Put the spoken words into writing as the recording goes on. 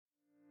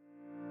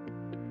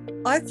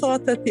I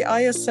thought that the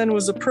ISN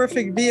was a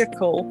perfect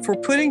vehicle for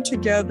putting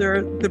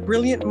together the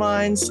brilliant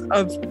minds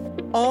of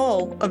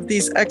all of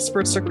these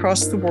experts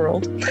across the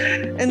world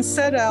and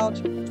set out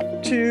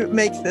to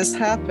make this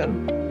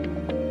happen.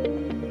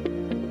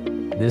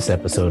 This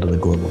episode of the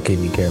Global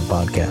Kidney Care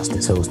Podcast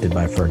is hosted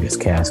by Fergus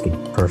Caskey,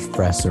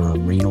 Professor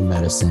of Renal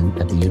Medicine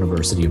at the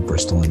University of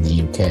Bristol in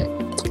the UK.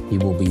 He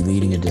will be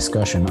leading a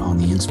discussion on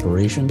the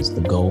inspirations,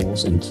 the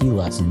goals, and key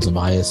lessons of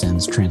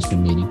ISN's transfer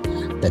meeting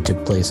that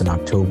took place in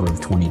October of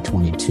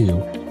 2022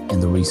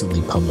 and the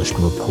recently published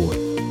report.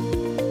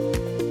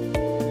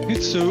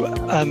 Good. So,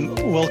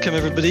 welcome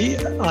everybody.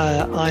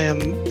 I am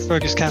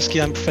Fergus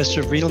Caskey. I'm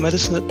Professor of Renal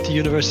Medicine at the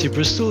University of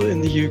Bristol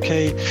in the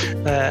UK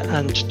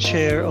and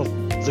Chair of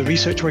the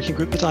Research Working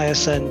Group at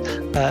ISN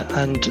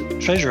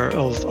and Treasurer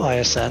of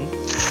ISN.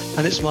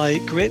 And it's my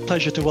great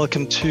pleasure to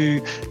welcome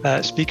two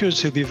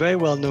speakers who'll be very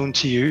well known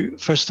to you.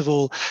 First of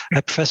all,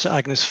 Professor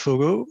Agnes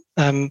Fogo.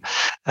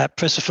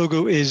 Professor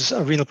Fogo is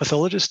a renal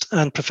pathologist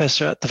and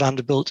professor at the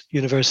Vanderbilt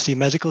University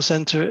Medical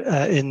Center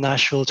in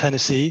Nashville,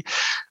 Tennessee.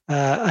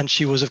 And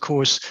she was, of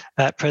course,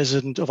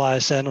 president of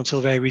ISN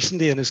until very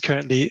recently and is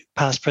currently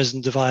past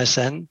president of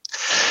ISN.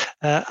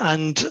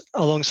 And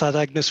alongside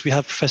Agnes, we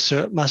have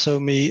Professor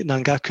Masaomi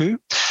Nangaku,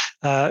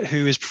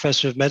 who is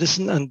Professor of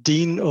Medicine and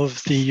Dean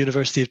of the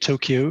University of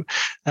Tokyo,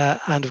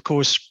 and of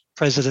course,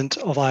 President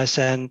of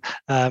ISN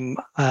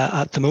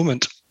at the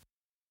moment.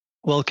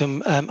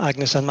 Welcome,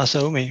 Agnes and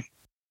Masaomi.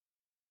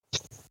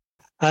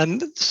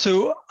 And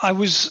so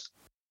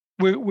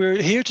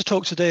we're here to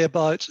talk today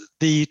about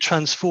the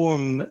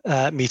Transform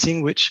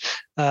meeting, which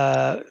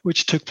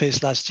took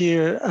place last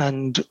year,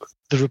 and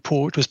the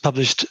report was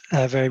published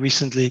very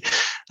recently.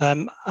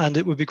 And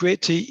it would be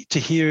great to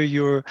hear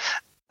your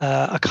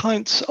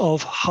accounts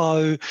of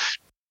how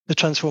the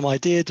Transform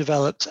idea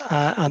developed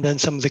and then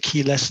some of the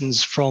key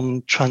lessons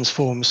from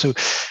Transform. So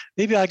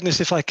maybe,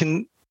 Agnes, if I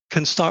can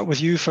start with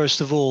you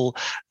first of all.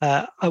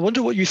 I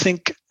wonder what you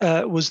think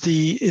was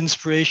the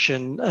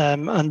inspiration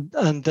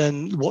and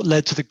then what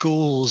led to the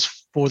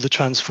goals for the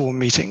Transform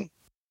meeting.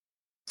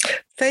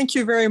 Thank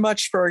you very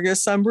much,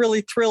 Fergus. I'm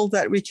really thrilled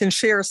that we can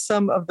share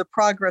some of the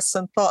progress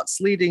and thoughts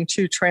leading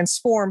to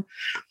Transform,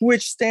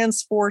 which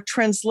stands for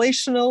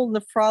Translational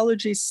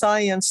Nephrology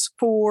Science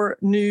for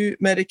New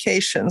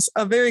Medications,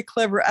 a very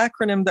clever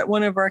acronym that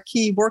one of our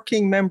key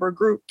working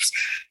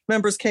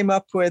members came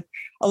up with,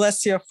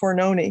 Alessia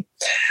Fornoni.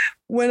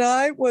 When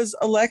I was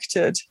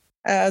elected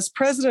as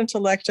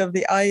president-elect of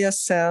the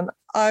ISN,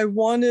 I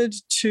wanted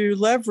to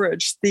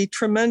leverage the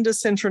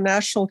tremendous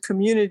international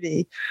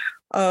community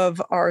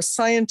of our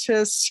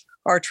scientists,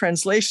 our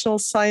translational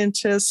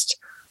scientists,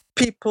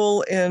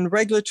 people in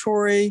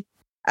regulatory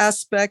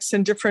aspects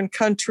in different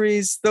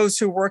countries, those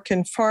who work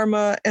in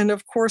pharma, and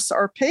of course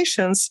our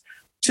patients,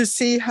 to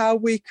see how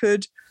we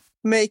could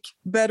make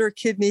better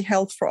kidney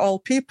health for all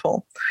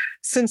people.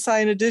 Since I,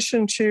 in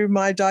addition to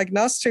my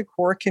diagnostic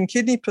work in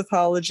kidney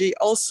pathology,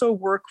 also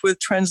work with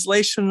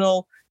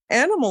translational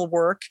animal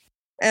work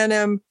and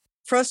am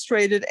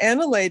frustrated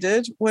and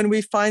elated when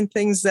we find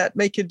things that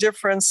make a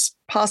difference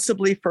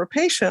possibly for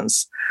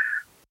patients,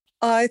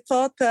 I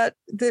thought that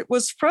it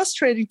was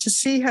frustrating to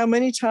see how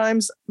many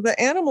times the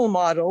animal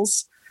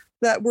models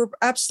that were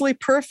absolutely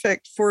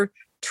perfect for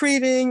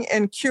treating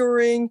and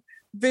curing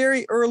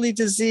very early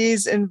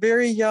disease in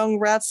very young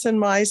rats and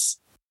mice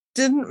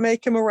didn't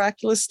make a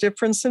miraculous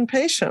difference in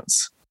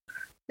patients.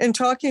 In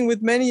talking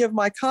with many of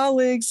my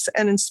colleagues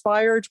and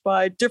inspired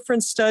by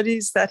different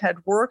studies that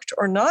had worked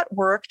or not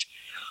worked,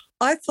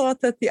 I thought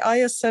that the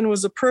ISN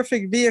was a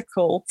perfect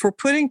vehicle for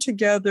putting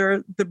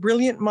together the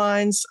brilliant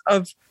minds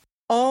of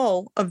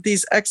all of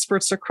these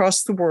experts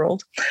across the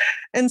world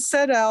and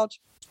set out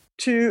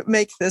to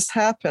make this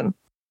happen.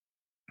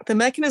 The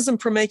mechanism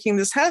for making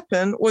this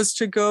happen was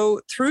to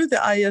go through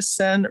the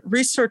ISN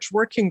research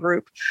working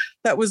group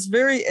that was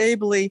very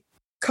ably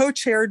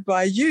co-chaired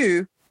by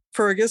you,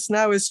 Fergus,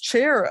 now as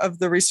chair of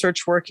the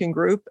research working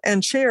group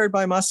and chaired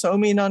by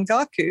Masaomi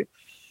Nangaku,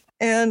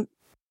 and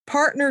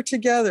partner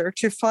together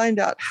to find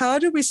out how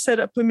do we set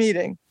up a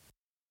meeting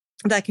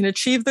that can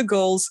achieve the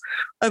goals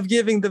of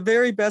giving the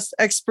very best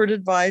expert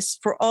advice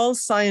for all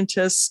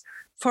scientists,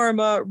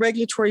 pharma,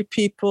 regulatory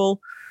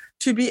people,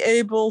 to be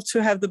able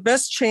to have the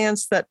best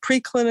chance that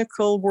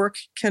preclinical work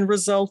can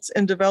result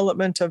in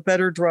development of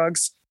better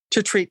drugs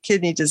to treat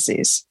kidney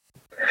disease.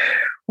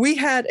 We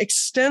had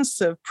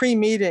extensive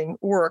pre-meeting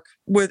work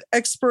with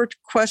expert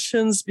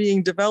questions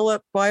being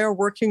developed by our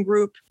working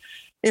group.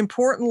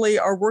 Importantly,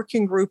 our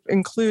working group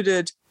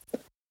included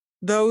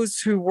those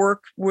who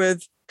work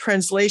with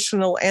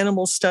translational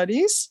animal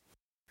studies.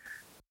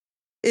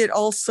 It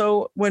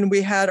also, when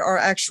we had our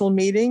actual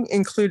meeting,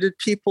 included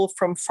people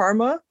from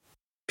pharma,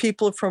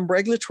 people from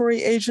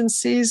regulatory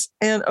agencies,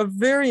 and a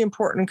very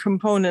important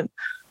component,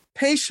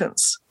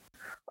 patients.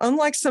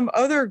 Unlike some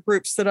other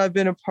groups that I've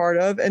been a part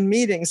of and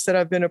meetings that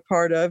I've been a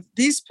part of,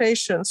 these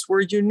patients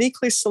were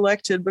uniquely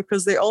selected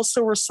because they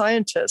also were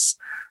scientists.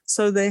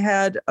 So they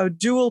had a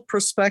dual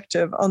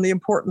perspective on the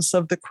importance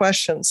of the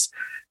questions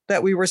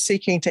that we were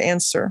seeking to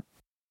answer.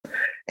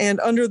 And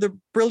under the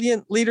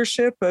brilliant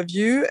leadership of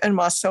you and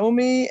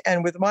Masaomi,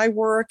 and with my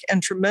work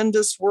and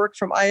tremendous work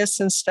from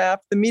ISN staff,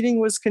 the meeting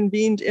was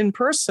convened in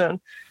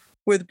person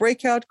with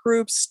breakout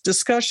groups,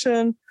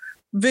 discussion,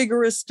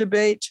 vigorous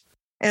debate,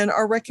 and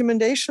our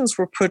recommendations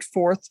were put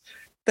forth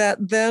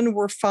that then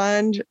were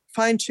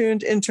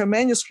fine-tuned into a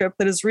manuscript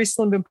that has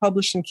recently been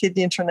published in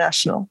Kidney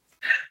International.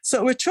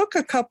 So it took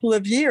a couple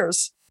of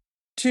years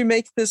to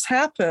make this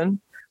happen,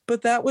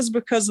 but that was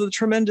because of the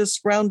tremendous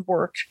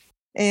groundwork.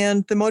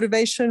 And the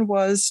motivation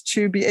was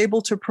to be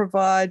able to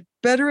provide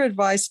better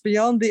advice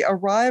beyond the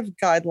ARRIVE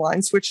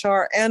guidelines, which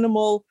are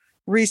animal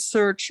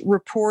research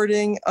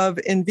reporting of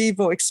in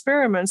vivo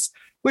experiments,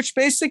 which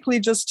basically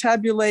just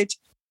tabulate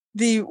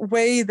the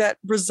way that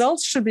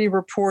results should be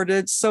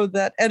reported so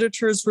that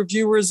editors,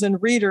 reviewers,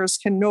 and readers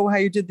can know how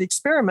you did the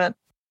experiment.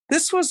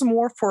 This was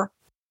more for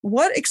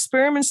what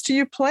experiments do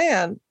you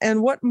plan,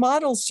 and what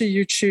models do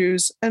you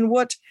choose, and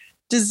what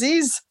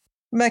disease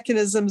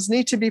mechanisms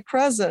need to be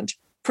present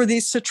for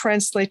these to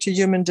translate to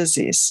human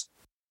disease.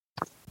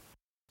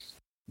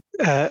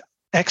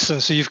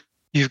 Excellent. So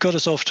you've got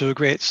us off to a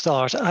great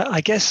start. I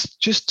guess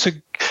just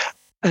to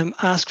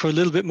ask for a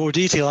little bit more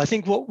detail, I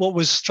think what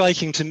was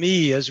striking to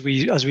me as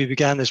we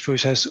began this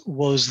process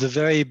was the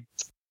very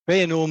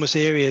enormous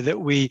area that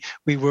we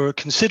were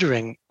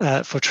considering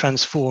for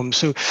Transform.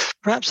 So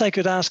perhaps I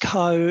could ask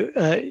how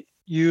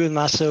you and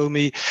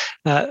Masaomi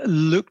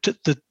looked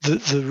at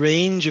the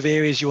range of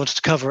areas you wanted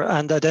to cover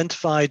and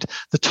identified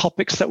the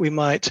topics that we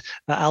might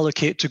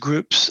allocate to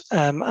groups,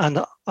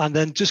 and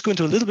then just go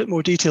into a little bit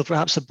more detail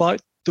perhaps about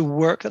the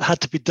work that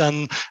had to be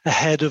done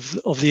ahead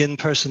of the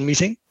in-person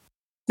meeting.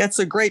 That's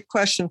a great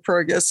question,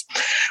 Fergus.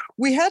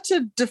 We had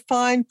to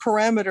define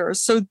parameters.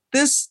 So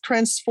this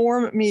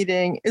Transform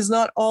meeting is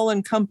not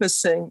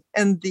all-encompassing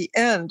and the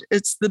end.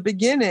 It's the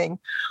beginning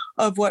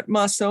of what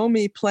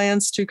Masaomi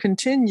plans to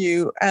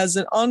continue as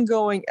an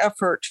ongoing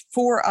effort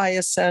for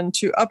ISN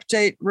to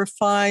update,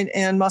 refine,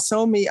 and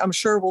Masaomi, I'm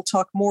sure, will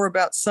talk more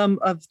about some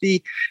of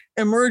the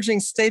emerging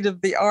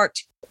state-of-the-art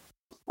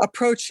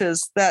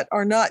approaches that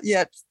are not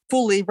yet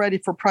fully ready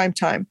for prime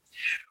time.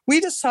 We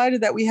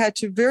decided that we had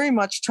to very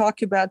much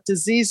talk about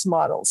disease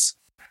models.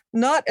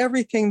 Not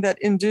everything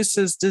that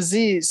induces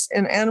disease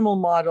in animal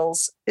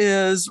models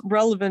is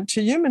relevant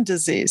to human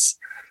disease.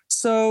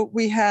 So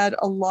we had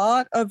a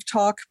lot of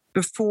talk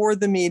before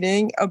the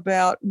meeting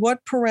about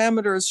what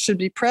parameters should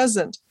be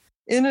present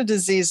in a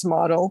disease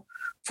model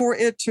for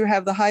it to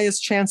have the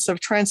highest chance of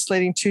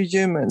translating to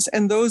humans.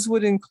 And those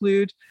would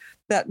include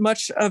that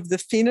much of the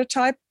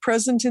phenotype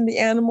present in the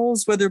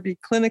animals, whether it be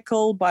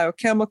clinical,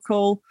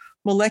 biochemical,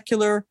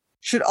 molecular,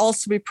 should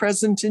also be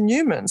present in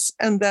humans,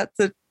 and that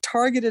the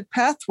targeted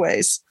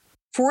pathways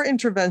for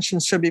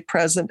interventions should be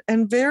present.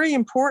 And very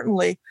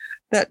importantly,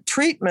 that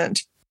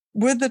treatment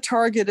with the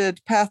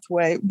targeted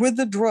pathway, with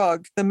the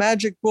drug, the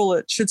magic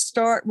bullet, should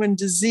start when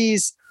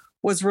disease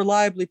was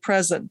reliably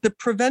present. The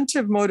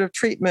preventive mode of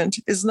treatment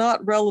is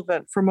not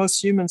relevant for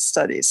most human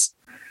studies.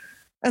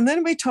 And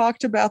then we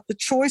talked about the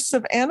choice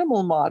of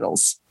animal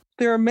models.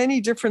 There are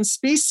many different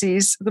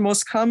species. The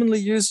most commonly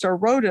used are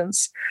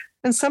rodents.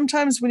 And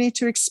sometimes we need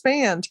to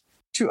expand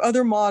to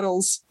other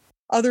models,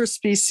 other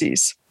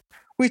species.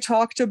 We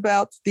talked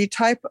about the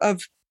type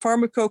of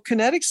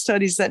pharmacokinetic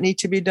studies that need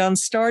to be done,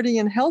 starting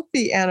in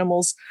healthy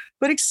animals,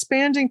 but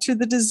expanding to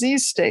the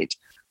disease state,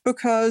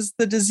 because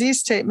the disease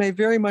state may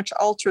very much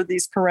alter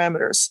these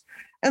parameters.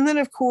 And then,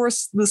 of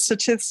course, the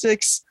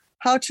statistics,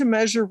 how to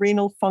measure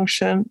renal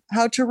function,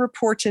 how to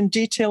report in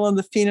detail on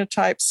the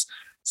phenotypes,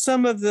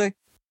 some of the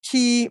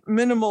key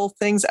minimal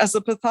things. As a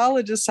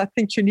pathologist, I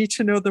think you need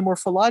to know the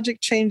morphologic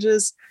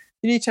changes.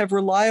 You need to have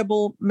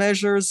reliable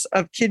measures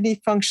of kidney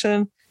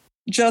function.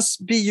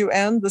 Just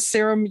BUN, the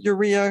serum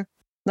urea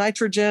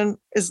nitrogen,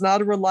 is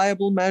not a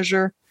reliable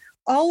measure.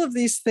 All of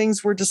these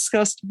things were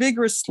discussed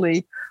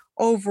vigorously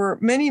over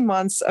many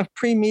months of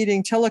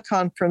pre-meeting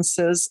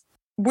teleconferences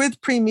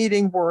with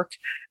pre-meeting work,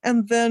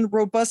 and then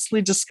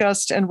robustly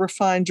discussed and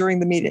refined during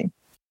the meeting.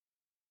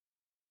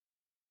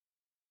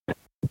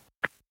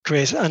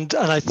 Great. And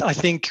I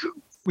think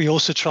we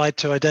also tried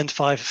to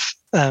identify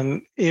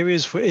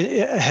areas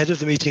ahead of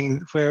the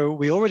meeting where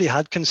we already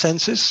had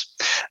consensus,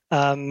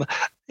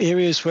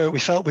 areas where we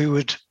felt we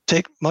would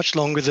take much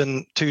longer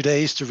than 2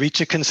 days to reach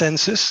a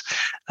consensus,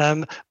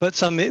 but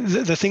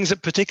the things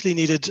that particularly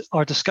needed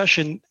our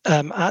discussion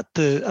at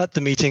the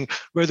meeting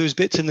were those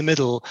bits in the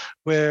middle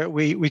where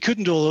we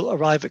couldn't all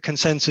arrive at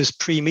consensus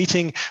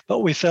pre-meeting, but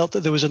we felt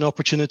that there was an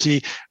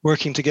opportunity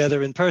working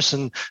together in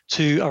person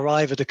to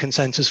arrive at a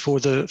consensus for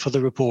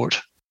the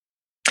report.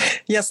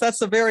 Yes,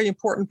 that's a very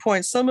important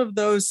point. Some of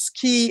those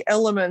key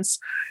elements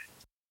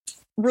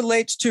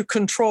relate to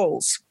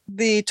controls.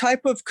 The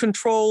type of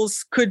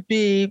controls could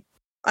be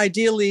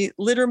ideally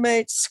litter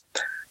mates.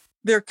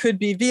 There could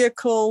be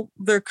vehicle.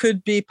 There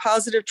could be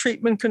positive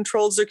treatment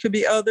controls. There could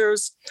be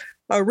others.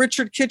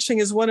 Richard Kitching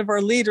is one of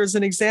our leaders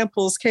and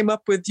examples, came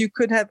up with you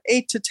could have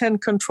 8 to 10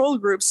 control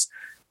groups,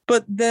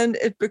 but then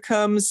it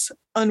becomes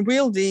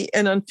unwieldy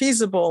and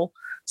unfeasible.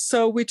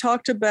 So we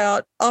talked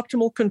about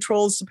optimal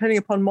controls depending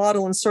upon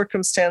model and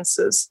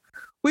circumstances.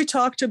 We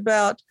talked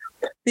about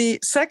the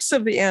sex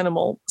of the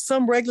animal.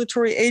 Some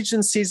regulatory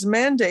agencies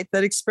mandate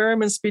that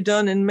experiments be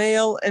done in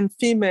male and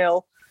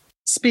female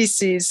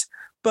species,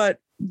 but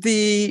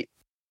the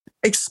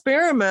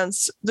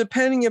experiments,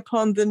 depending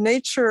upon the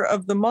nature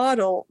of the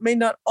model, may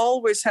not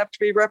always have to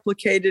be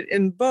replicated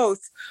in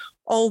both,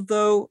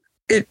 although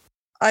it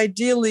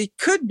ideally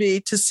could be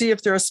to see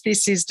if there are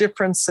species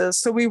differences.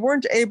 So we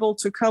weren't able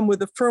to come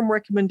with a firm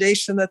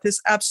recommendation that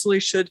this absolutely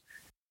should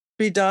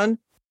be done,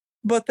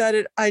 but that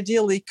it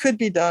ideally could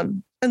be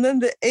done. And then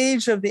the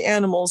age of the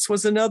animals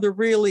was another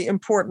really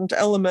important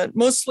element.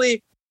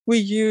 Mostly we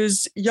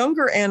use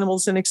younger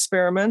animals in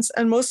experiments,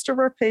 and most of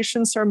our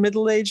patients are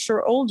middle-aged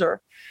or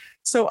older.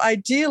 So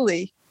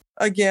ideally,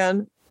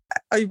 again,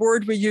 a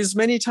word we use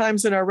many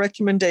times in our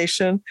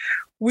recommendation,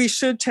 we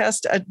should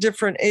test at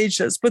different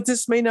ages, but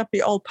this may not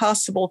be all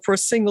possible for a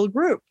single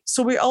group.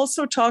 So we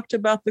also talked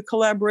about the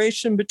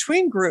collaboration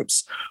between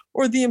groups,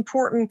 or the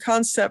important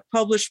concept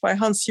published by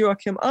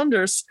Hans-Joachim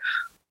Anders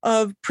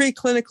of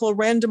preclinical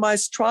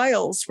randomized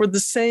trials, where the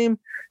same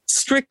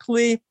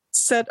strictly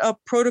set up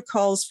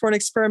protocols for an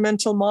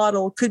experimental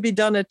model could be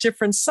done at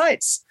different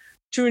sites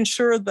to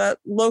ensure that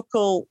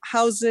local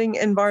housing,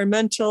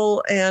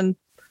 environmental, and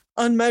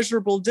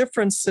unmeasurable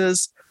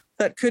differences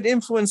that could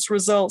influence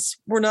results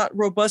were not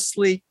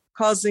robustly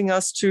causing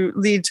us to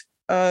lead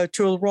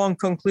to a wrong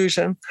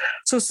conclusion.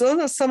 So those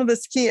are some of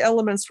the key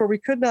elements where we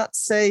could not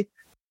say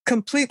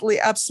completely,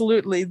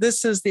 absolutely,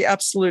 this is the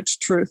absolute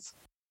truth.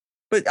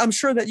 But I'm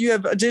sure that you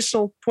have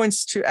additional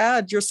points to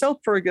add yourself,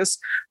 Fergus,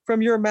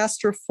 from your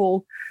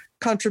masterful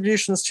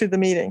contributions to the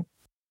meeting.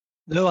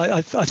 No,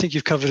 I think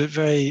you've covered it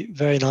very,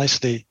 very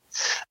nicely.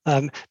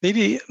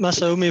 Maybe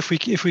Masaomi,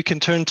 if we can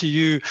turn to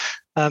you,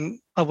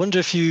 I wonder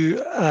if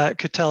you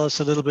could tell us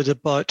a little bit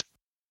about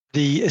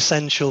the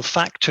essential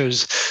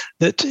factors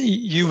that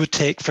you would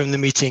take from the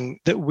meeting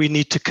that we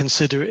need to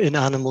consider in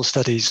animal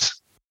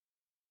studies.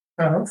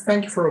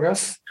 Thank you,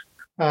 Fergus.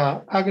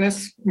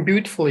 Agnes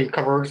beautifully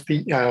covers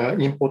the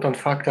important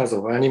factors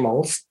of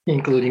animals,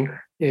 including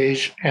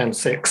age and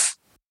sex.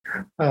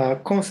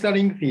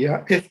 Considering the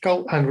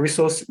ethical and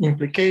resource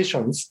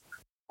implications,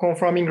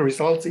 confirming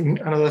results in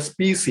another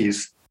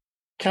species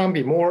can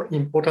be more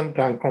important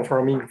than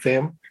confirming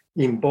them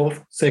in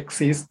both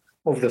sexes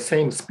of the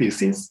same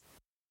species.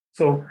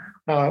 So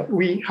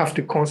we have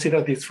to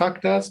consider these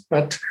factors,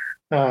 but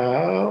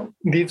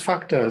these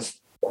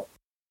factors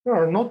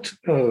are not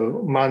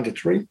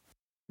mandatory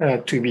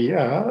to be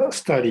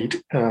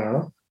studied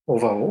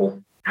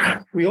overall.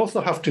 We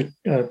also have to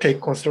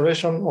take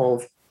consideration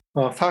of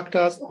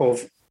factors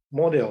of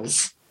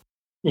models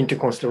into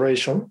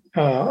consideration.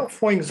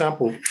 For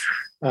example,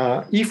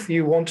 if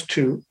you want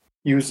to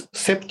use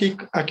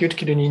septic acute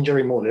kidney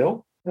injury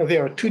model,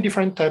 there are two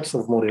different types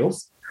of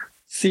models: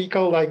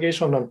 cecal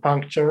ligation and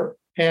puncture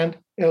and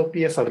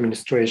LPS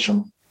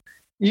administration.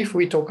 If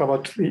we talk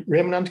about the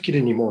remnant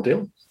kidney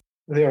model,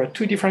 there are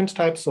two different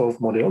types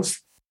of models: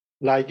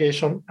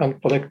 ligation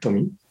and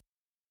polectomy.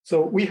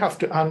 So we have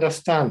to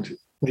understand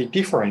the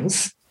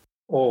difference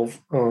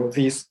of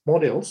these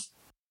models.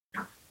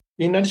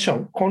 In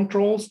addition,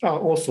 controls are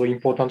also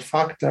important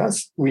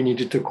factors we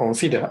need to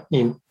consider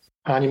in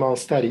animal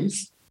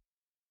studies.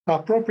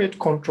 Appropriate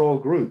control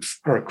groups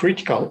are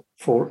critical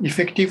for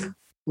effective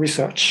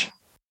research.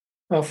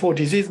 For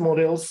disease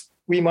models,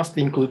 we must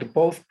include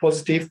both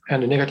positive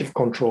and negative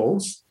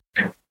controls.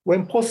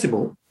 When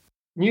possible,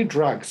 new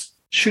drugs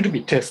should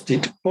be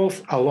tested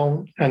both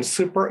alone and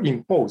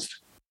superimposed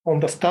on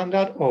the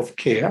standard of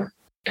care.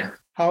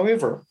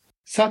 However,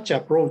 such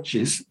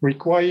approaches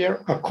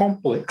require a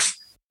complex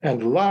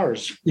and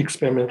large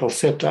experimental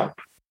setup,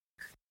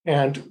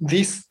 and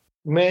this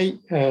may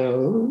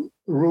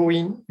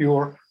ruin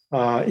your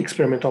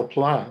experimental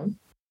plan.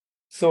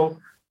 So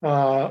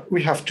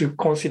we have to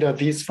consider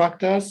these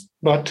factors,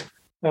 but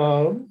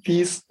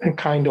these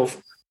kind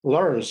of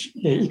large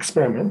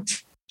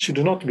experiments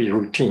should not be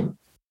routine.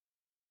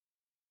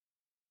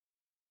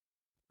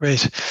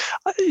 Great.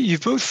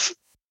 You've both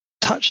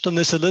touched on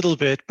this a little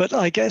bit, but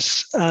I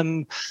guess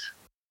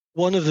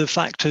one of the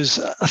factors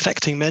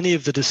affecting many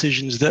of the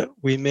decisions that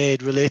we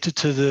made related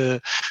to the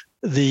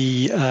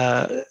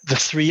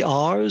 3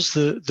 R's: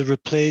 the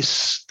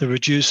replace, the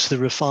reduce, the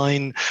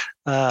refine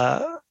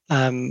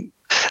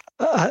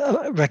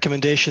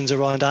recommendations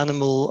around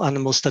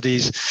animal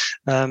studies,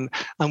 and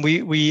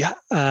we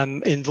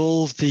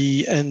involved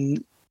the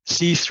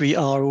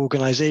C3R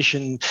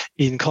organization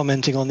in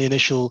commenting on the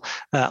initial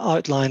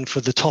outline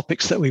for the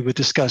topics that we would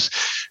discuss.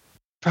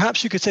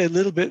 Perhaps you could say a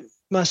little bit,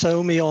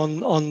 Masaomi,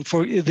 on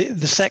for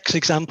the sex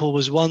example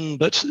was one,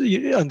 but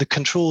and the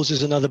controls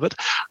is another. But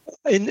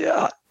in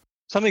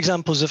some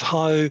examples of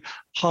how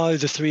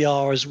the 3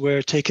 R's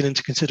were taken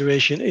into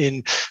consideration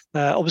in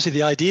obviously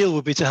the ideal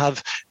would be to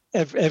have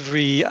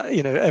every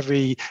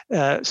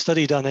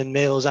study done in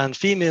males and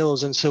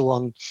females and so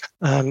on.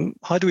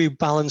 How do we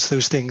balance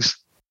those things?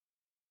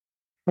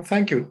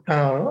 Thank you,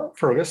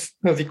 Fergus.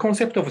 The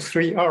concept of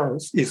 3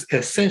 R's is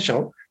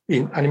essential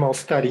in animal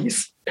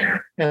studies.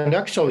 And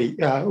actually,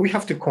 we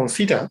have to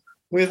consider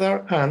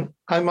whether an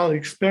animal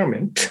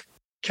experiment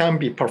can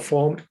be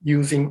performed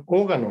using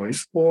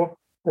organoids or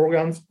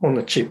organs on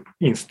a chip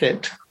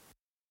instead.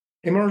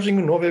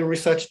 Emerging novel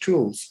research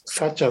tools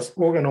such as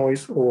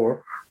organoids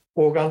or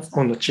organs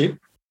on a chip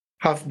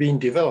have been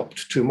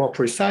developed to more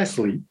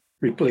precisely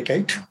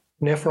replicate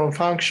nephron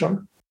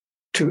function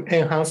to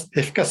enhance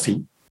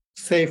efficacy,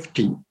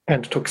 safety,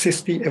 and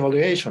toxicity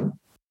evaluation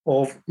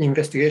of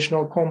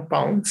investigational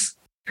compounds.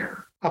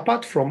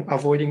 Apart from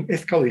avoiding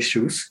ethical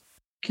issues,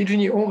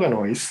 kidney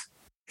organoids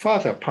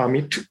further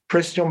permit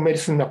precision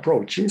medicine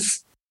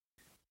approaches.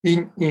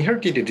 In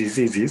inherited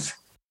diseases,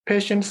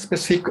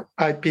 patient-specific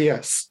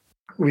IPS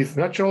with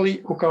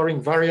naturally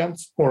occurring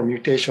variants or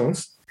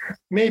mutations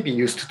may be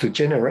used to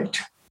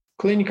generate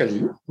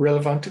clinically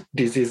relevant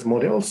disease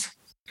models.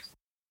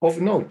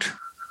 Of note,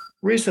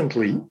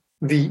 recently,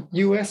 the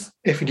US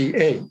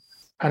FDA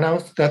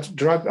announced that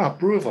drug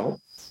approval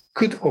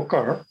could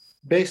occur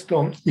based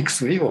on ex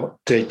vivo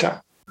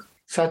data,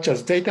 such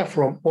as data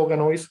from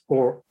organoids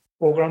or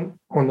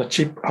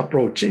organ-on-a-chip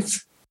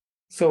approaches.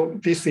 So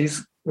this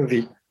is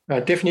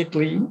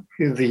definitely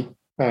the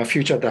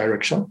future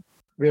direction.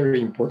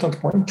 Very important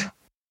point.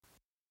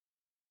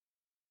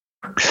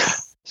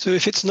 So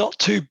if it's not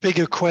too big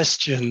a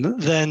question,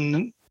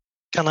 then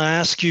can I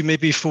ask you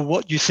maybe for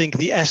what you think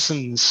the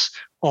essence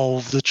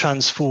of the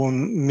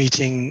Transform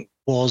meeting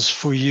was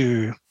for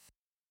you?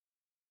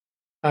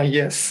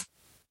 Yes.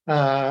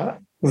 The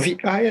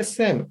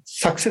ISN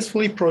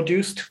successfully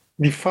produced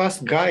the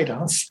first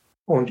guidance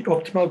on the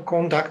optimal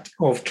conduct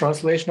of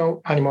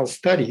translational animal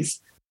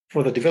studies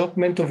for the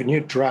development of new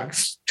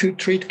drugs to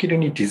treat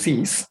kidney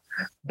disease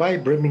by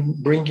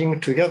bringing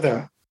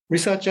together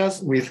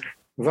researchers with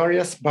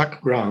various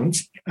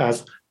backgrounds,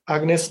 as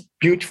Agnes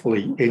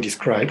beautifully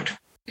described.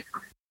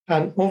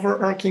 An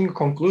overarching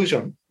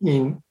conclusion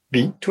in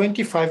the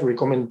 25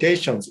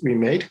 recommendations we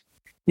made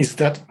is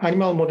that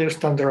animal model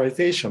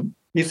standardization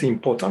is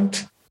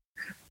important.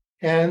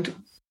 And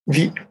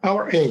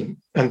our aim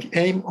and the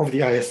aim of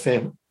the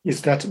ISN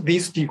is that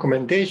these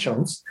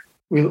recommendations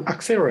will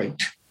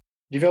accelerate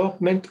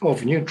development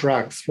of new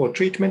drugs for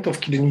treatment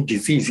of kidney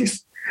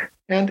diseases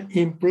and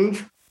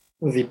improve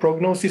the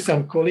prognosis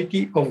and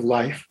quality of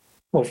life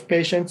of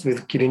patients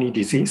with kidney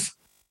disease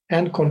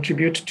and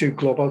contribute to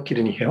global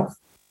kidney health.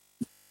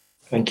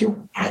 Thank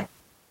you.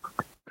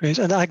 Great.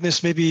 And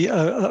Agnes, maybe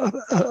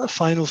a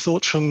final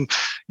thought from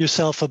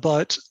yourself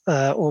about,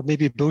 or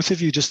maybe both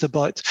of you, just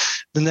about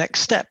the next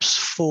steps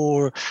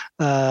for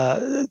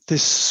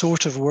this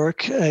sort of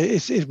work.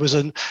 It was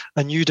a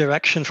new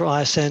direction for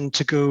ISN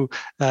to go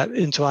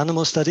into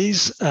animal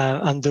studies,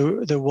 and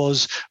there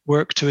was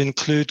work to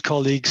include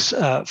colleagues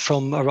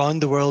from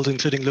around the world,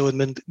 including low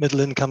and middle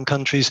income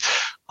countries.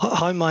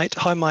 How might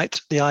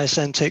the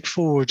ISN take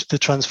forward the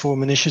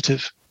Transform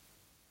initiative?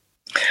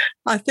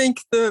 I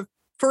think the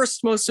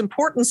first most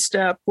important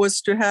step was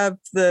to have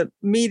the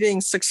meeting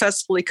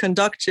successfully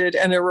conducted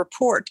and a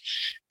report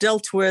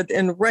dealt with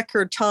in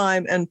record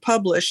time and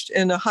published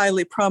in a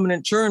highly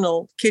prominent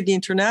journal, Kidney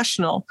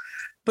International.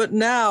 But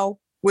now,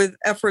 with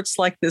efforts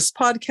like this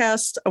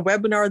podcast, a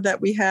webinar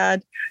that we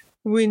had,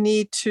 we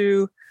need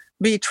to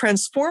be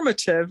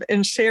transformative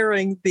in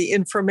sharing the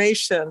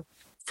information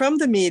from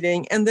the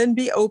meeting and then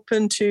be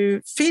open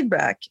to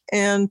feedback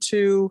and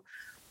to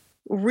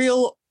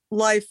real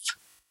life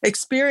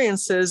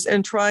experiences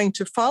in trying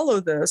to follow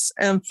this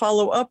and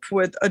follow up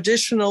with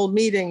additional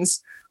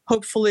meetings,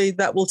 hopefully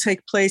that will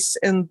take place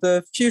in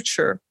the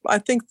future. I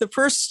think the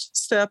first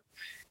step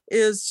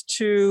is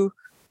to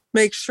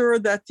make sure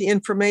that the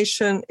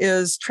information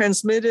is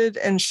transmitted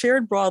and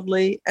shared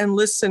broadly and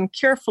listen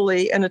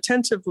carefully and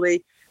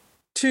attentively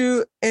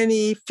to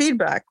any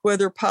feedback,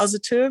 whether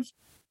positive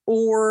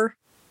or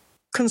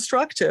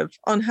constructive,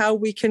 on how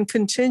we can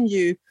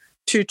continue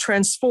to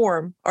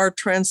transform our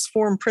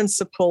Transform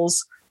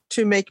principles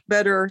to make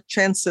better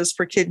chances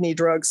for kidney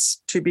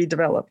drugs to be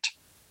developed.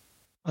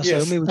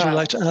 Yes, would you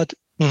like to add?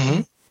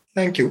 Mm-hmm.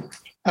 Thank you.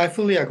 I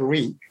fully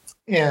agree.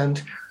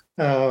 And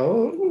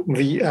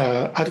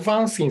the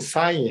advance in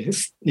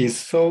science is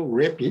so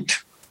rapid.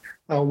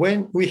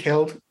 When we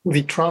held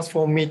the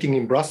Transform meeting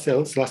in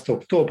Brussels last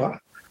October,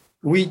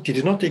 we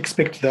did not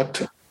expect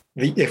that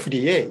the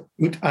FDA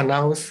would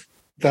announce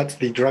that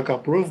the drug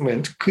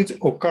approval could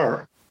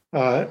occur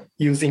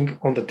using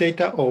on the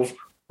data of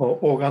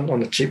organ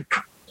on a chip.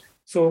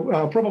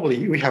 So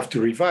probably we have to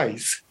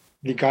revise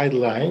the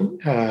guideline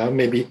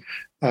maybe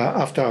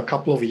after a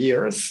couple of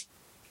years.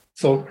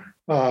 So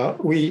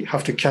we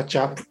have to catch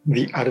up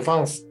the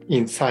advance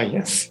in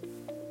science.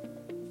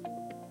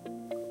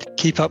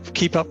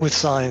 keep up with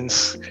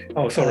science.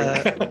 Oh, sorry.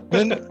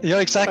 Yeah,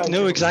 exactly.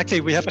 No, exactly.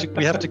 We have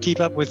to keep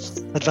up with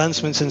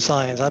advancements in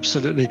science.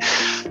 Absolutely.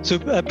 So,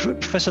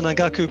 Professor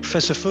Nangaku,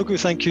 Professor Fogu,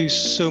 thank you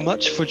so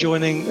much for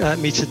joining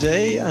me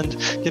today and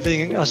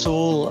giving us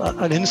all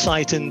an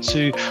insight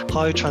into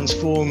how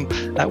Transform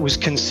was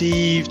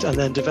conceived and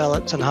then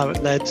developed, and how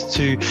it led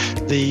to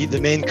the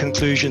main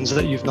conclusions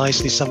that you've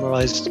nicely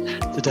summarized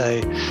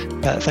today.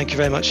 Thank you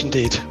very much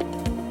indeed.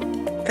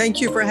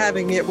 Thank you for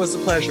having me. It was a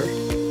pleasure.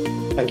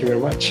 Thank you very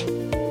much.